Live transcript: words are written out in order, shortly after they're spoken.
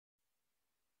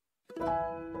Hi,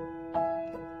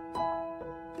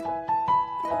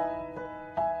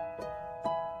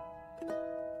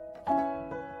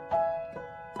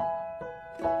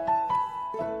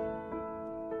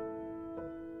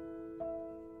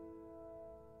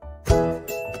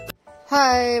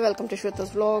 welcome to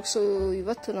Swethas vlog. So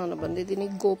ಇವತ್ತು ನಾನು ಬಂದಿದ್ದೀನಿ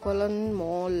ಗೋಪಾಲನ್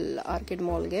ಆರ್ಕಿಡ್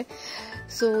ಮಾಲ್ಗೆ.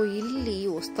 ಸೊ ಇಲ್ಲಿ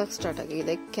ಹೊಸದಾಗಿ ಸ್ಟಾರ್ಟ್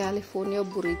ಆಗಿದೆ California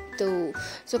burrito.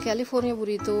 So California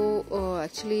burrito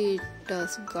actually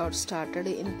it got started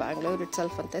in Bangalore it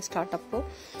self ಅಂತ ಸ್ಟಾರ್ಟಪ್.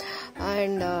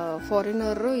 ಆ್ಯಂಡ್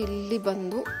ಫಾರಿನರು ಇಲ್ಲಿ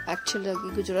ಬಂದು ಆ್ಯಕ್ಚುಲಾಗಿ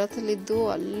ಗುಜರಾತಲ್ಲಿದ್ದು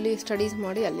ಅಲ್ಲಿ ಸ್ಟಡೀಸ್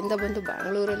ಮಾಡಿ ಅಲ್ಲಿಂದ ಬಂದು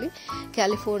ಬ್ಯಾಂಗ್ಳೂರಲ್ಲಿ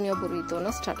ಕ್ಯಾಲಿಫೋರ್ನಿಯಾ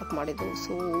ಬುರಿಟೋನ ಸ್ಟಾರ್ಟಪ್ ಮಾಡಿದ್ದು.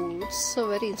 ಸೊ ಇಟ್ಸ್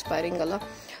ವೆರಿ ಇನ್ಸ್ಪೈರಿಂಗ್ ಅಲ್ಲ,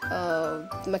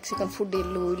 ಮೆಕ್ಸಿಕನ್ ಫುಡ್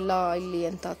ಎಲ್ಲೂ ಇಲ್ಲ ಇಲ್ಲಿ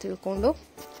ಅಂತ ತಿಳ್ಕೊಂಡು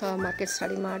ಮಾರ್ಕೆಟ್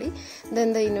ಸ್ಟಡಿ ಮಾಡಿ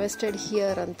ದೆನ್ ದ ಇನ್ವೆಸ್ಟೆಡ್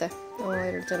ಹಿಯರ್ ಅಂತೆ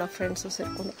 2 ಜನ ಫ್ರೆಂಡ್ಸು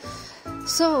ಸೇರಿಕೊಂಡು.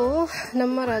 ಸೊ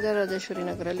ನಮ್ಮ ರಾಜರಾಜೇಶ್ವರಿ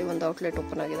ನಗರಲ್ಲಿ ಒಂದು ಔಟ್ಲೆಟ್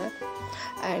ಓಪನ್ ಆಗಿದೆ.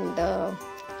 ಆ್ಯಂಡ್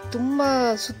ತುಂಬ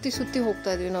ಸುತ್ತಿ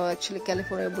ಹೋಗ್ತಾ ಇದ್ವಿ ನಾವು. ಆ್ಯಕ್ಚುಲಿ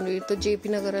ಕ್ಯಾಲಿಫೋರ್ನಿಯಾ ಬಂದಿತ್ತು JP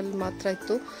ನಗರಲ್ಲಿ ಮಾತ್ರ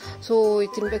ಇತ್ತು. ಸೊ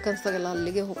ತಿನ್ಬೇಕನ್ಸ್ದಾಗೆಲ್ಲ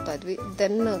ಅಲ್ಲಿಗೆ ಹೋಗ್ತಾ ಇದ್ವಿ.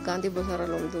 ದೆನ್ ಗಾಂಧಿ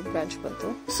ಬಜಾರಲ್ಲಿ ಒಂದು ಬ್ರಾಂಚ್ ಬಂತು.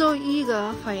 ಸೊ ಈಗ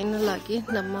ಫೈನಲ್ ಆಗಿ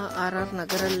ನಮ್ಮ RR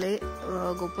ನಗರಲ್ಲೇ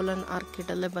ಗೋಪಾಲನ್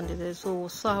ಆರ್ಕಿಡ್ ಅಲ್ಲೇ ಬಂದಿದೆ. ಸೊ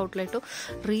ಹೊಸ ಔಟ್ಲೆಟ್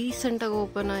ರೀಸೆಂಟಾಗಿ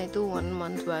ಓಪನ್ ಆಯಿತು 1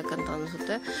 month ಬ್ಯಾಕ್ ಅಂತ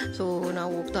ಅನಿಸುತ್ತೆ. ಸೊ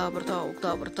ನಾವು ಹೋಗ್ತಾ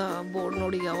ಬರ್ತಾ ಬೋರ್ಡ್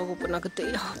ನೋಡಿ ಯಾವಾಗ ಓಪನ್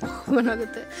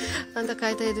ಆಗುತ್ತೆ ಅಂತ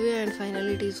ಕಾಯ್ತಾ ಇದ್ವಿ. And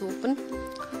finally it is open.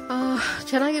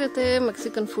 ಚೆನ್ನಾಗಿರುತ್ತೆ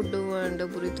ಮೆಕ್ಸಿಕನ್ ಫುಡ್ಡು ಆ್ಯಂಡ್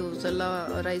ಬುರಿಟೋಸ್ ಎಲ್ಲ.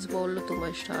 ರೈಸ್ ಬೌಲ್ ತುಂಬ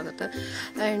ಇಷ್ಟ ಆಗುತ್ತೆ.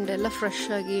 ಆ್ಯಂಡ್ ಎಲ್ಲ ಫ್ರೆಶ್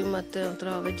ಆಗಿ ಮತ್ತು ಒಂಥರ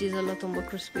ವೆಜ್ಜೀಸ್ ಎಲ್ಲ ತುಂಬ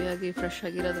ಕ್ರಿಸ್ಪಿಯಾಗಿ ಫ್ರೆಶ್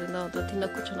ಆಗಿರೋದ್ರಿಂದ ಒಂಥರ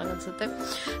ತಿನ್ನೋಕ್ಕೂ ಚೆನ್ನಾಗಿ ಅನಿಸುತ್ತೆ.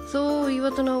 ಸೊ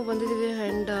ಇವತ್ತು ನಾವು ಬಂದಿದ್ದೀವಿ.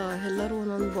 ಆ್ಯಂಡ್ ಎಲ್ಲರೂ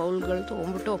ಒಂದೊಂದು ಬೌಲ್ಗಳು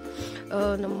ತೊಗೊಂಡ್ಬಿಟ್ಟು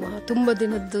ನಮ್ಮ ತುಂಬ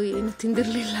ದಿನದ್ದು ಏನು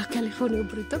ತಿಂದಿರಲಿಲ್ಲ ಕ್ಯಾಲಿಫೋರ್ನಿಯಾ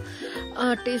ಬುರಿಟೋ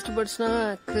ಟೇಸ್ಟ್ ಬಡ್ಸ್ನ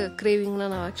ಕ್ರೇವಿಂಗ್ನ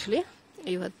ನಾವು ಆ್ಯಕ್ಚುಲಿ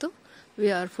ಇವತ್ತು we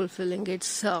are fulfilling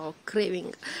it's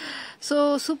craving. So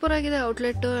super ಆಗಿದೆ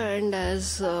ಔಟ್ಲೆಟ್. ಆ್ಯಂಡ್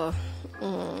ಆ್ಯಸ್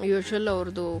ಯೂಶುವಲ್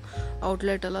ಅವ್ರದ್ದು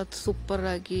ಔಟ್ಲೆಟ್ ಎಲ್ಲ ಸೂಪರ್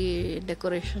ಆಗಿ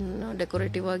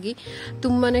ಡೆಕೋರೇಟಿವ್ ಆಗಿ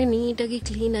ತುಂಬಾ ನೀಟಾಗಿ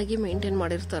ಕ್ಲೀನಾಗಿ ಮೇಂಟೈನ್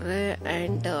ಮಾಡಿರ್ತಾರೆ.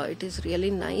 And it is really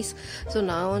nice. So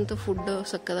ನಾವಂತೂ ಫುಡ್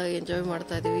ಸಕ್ಕದಾಗಿ ಎಂಜಾಯ್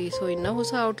ಮಾಡ್ತಾ ಇದ್ದೀವಿ. ಸೊ ಇನ್ನೂ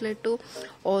ಹೊಸ ಔಟ್ಲೆಟ್ಟು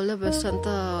ಆಲ್ ದ ಬೆಸ್ಟ್ ಅಂತ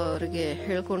ಅವರಿಗೆ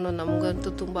ಹೇಳ್ಕೊಂಡು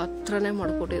ನಮಗಂತೂ ತುಂಬ ಹತ್ರನೇ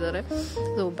ಮಾಡಿಕೊಟ್ಟಿದ್ದಾರೆ.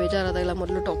 ಸೊ ಬೇಜಾರಾದಾಗೆಲ್ಲ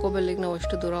ಮೊದಲು ಟಾಕೋಬೆಲ್ಲಿಗೆ ನಾವು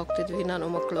ಎಷ್ಟು ದೂರ ಹೋಗ್ತಿದ್ವಿ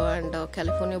ನಾನು ಮಕ್ಕಳು. ಆ್ಯಂಡ್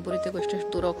ಕ್ಯಾಲಿಫೋರ್ನಿಯಾ ಬುರಿಟೋಗೂ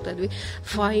ಎಷ್ಟೆಷ್ಟು ದೂರ ಹೋಗ್ತಾ ಇದ್ವಿ.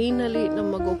 ಫೈನಲಿ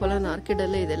ನಮ್ಮ ಗೋಪಾಲನ್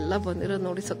ಆರ್ಕಿಡಲ್ಲೇ ಇದೆಲ್ಲ ಬಂದಿರೋದು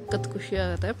ನೋಡಿ ಸಖತ್ ಖುಷಿ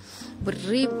ಆಗುತ್ತೆ.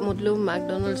 ಬರೀ ಮೊದಲು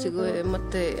ಮ್ಯಾಕ್ಡೊನಾಲ್ಡ್ಸಿಗೂ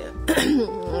ಮತ್ತು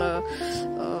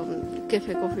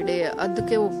ಕೆಫೆ ಕಾಫಿ ಡೇ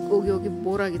ಅದಕ್ಕೆ ಹೋಗಿ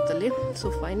ಬೋರ್ ಆಗಿತ್ತಲ್ಲಿ. ಸೊ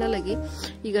ಫೈನಲ್ ಆಗಿ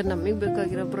ಈಗ ನಮಗೆ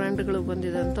ಬೇಕಾಗಿರೋ ಬ್ರ್ಯಾಂಡ್ಗಳು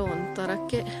ಬಂದಿದೆ ಅಂತ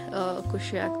ಒಂಥರಕ್ಕೆ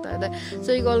ಖುಷಿ ಆಗ್ತಾ ಇದೆ. ಸೊ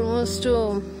ಈಗ ಆಲ್ಮೋಸ್ಟ್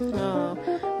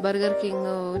ಬರ್ಗರ್ ಕಿಂಗ್,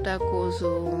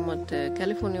 ಟ್ಯಾಕೋಸು ಮತ್ತು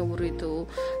ಕ್ಯಾಲಿಫೋರ್ನಿಯಾ ಬುರಿಟೋ,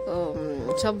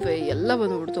 ಸಬ್ವೆ ಎಲ್ಲ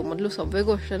ಬಂದ್ಬಿಡ್ತು. ಮೊದಲು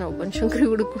ಸಬ್ವೆಗೂ ಅಷ್ಟೇ ನಾವು ಬನಶಂಕರಿ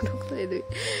ಹುಡುಕೊಂಡು ಹೋಗ್ತಾ ಇದ್ವಿ.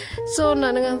 ಸೊ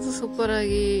ನನಗಂತೂ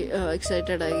ಸೂಪರಾಗಿ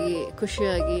ಎಕ್ಸೈಟೆಡ್ ಆಗಿ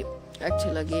ಖುಷಿಯಾಗಿ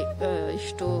ಆ್ಯಕ್ಚುಲಾಗಿ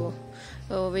ಇಷ್ಟು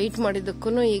ವೆಯ್ಟ್ ಮಾಡಿದ್ದಕ್ಕೂ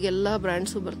ಈಗೆಲ್ಲ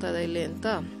ಬ್ರ್ಯಾಂಡ್ಸು ಬರ್ತಾ ಇದೆ ಇಲ್ಲಿ ಅಂತ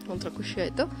ಒಂಥರ ಖುಷಿ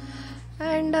ಆಯಿತು.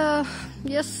 ಆ್ಯಂಡ್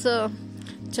ಎಸ್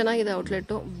ಚೆನ್ನಾಗಿದೆ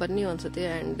ಔಟ್ಲೆಟ್ಟು, ಬನ್ನಿ ಒಂದ್ಸತಿ.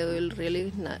 And will really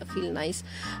feel nice.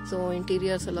 So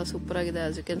interiors ಎಲ್ಲ ಸೂಪರಾಗಿದೆ.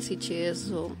 As you can see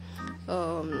chairs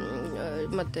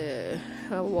ಮತ್ತು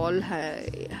ವಾಲ್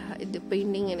ಇದು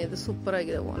ಪೇಂಟಿಂಗ್ ಏನಿದೆ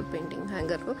ಸೂಪರಾಗಿದೆ. ವಾಲ್ ಪೇಂಟಿಂಗ್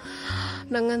ಹ್ಯಾಂಗರು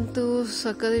ನನಗಂತೂ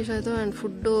ಸಖತ್ ಇಷ್ಟ ಆಯಿತು. And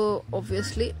food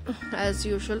obviously as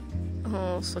usual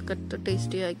ಸಖತ್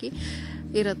ಟೇಸ್ಟಿಯಾಗಿ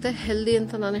ಇರುತ್ತೆ. ಹೆಲ್ದಿ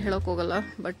ಅಂತ ನಾನು ಹೇಳೋಕ್ಕೋಗಲ್ಲ,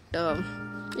 ಬಟ್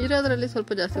ಇರೋದ್ರಲ್ಲಿ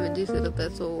ಸ್ವಲ್ಪ ಜಾಸ್ತಿ ವೆಜ್ಜೀಸ್ ಇರುತ್ತೆ.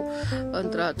 ಸೊ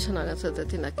ಒಂಥರ ಚೆನ್ನಾಗಿ ಅನಿಸುತ್ತೆ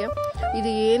ತಿನ್ನೋಕ್ಕೆ. ಇದು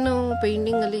ಏನು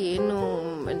ಪೇಂಟಿಂಗಲ್ಲಿ ಏನು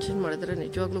ಮೆನ್ಷನ್ ಮಾಡಿದ್ರೆ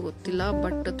ನಿಜವಾಗ್ಲೂ ಗೊತ್ತಿಲ್ಲ,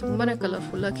 ಬಟ್ ತುಂಬಾ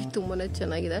ಕಲರ್ಫುಲ್ಲಾಗಿ ತುಂಬಾ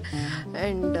ಚೆನ್ನಾಗಿದೆ.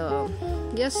 ಆ್ಯಂಡ್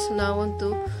ಎಸ್ ನಾವಂತೂ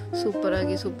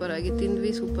ಸೂಪರಾಗಿ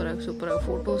ತಿಂದ್ವಿ. ಸೂಪರಾಗಿ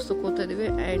ಫೋಟೋಸ್ ತಗೋತಾ ಇದೀವಿ.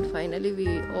 And finally we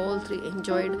all 3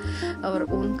 enjoyed our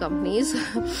own companies.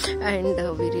 And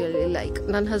we really like.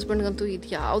 ನನ್ನ ಹಸ್ಬೆಂಡ್ಗಂತೂ ಇದು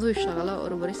ಯಾವುದೂ ಇಷ್ಟ ಆಗಲ್ಲ.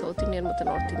 ಅವರು ಬರೀ ಸೌತ್ ಇಂಡಿಯನ್ ಮತ್ತು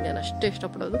ನಾರ್ತ್ ಇಂಡಿಯನ್ ಅಷ್ಟೇ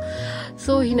ಇಷ್ಟಪಡೋದು.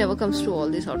 So he never comes to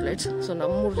all these outlets. So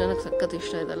ನಮ್ಮ 3 ಜನಕ್ಕೆ ಸಖತ್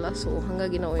ಇಷ್ಟ ಇದಲ್ಲ. ಸೊ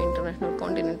ಹಾಗಾಗಿ ನಾವು ಇಂಟರ್ನ್ಯಾಷನಲ್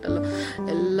ಕಾಂಟಿನೆಂಟಲ್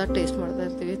ಎಲ್ಲ ಟೇಸ್ಟ್ ಮಾಡ್ತಾ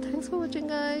ಇರ್ತೀವಿ. Thanks for watching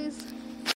guys.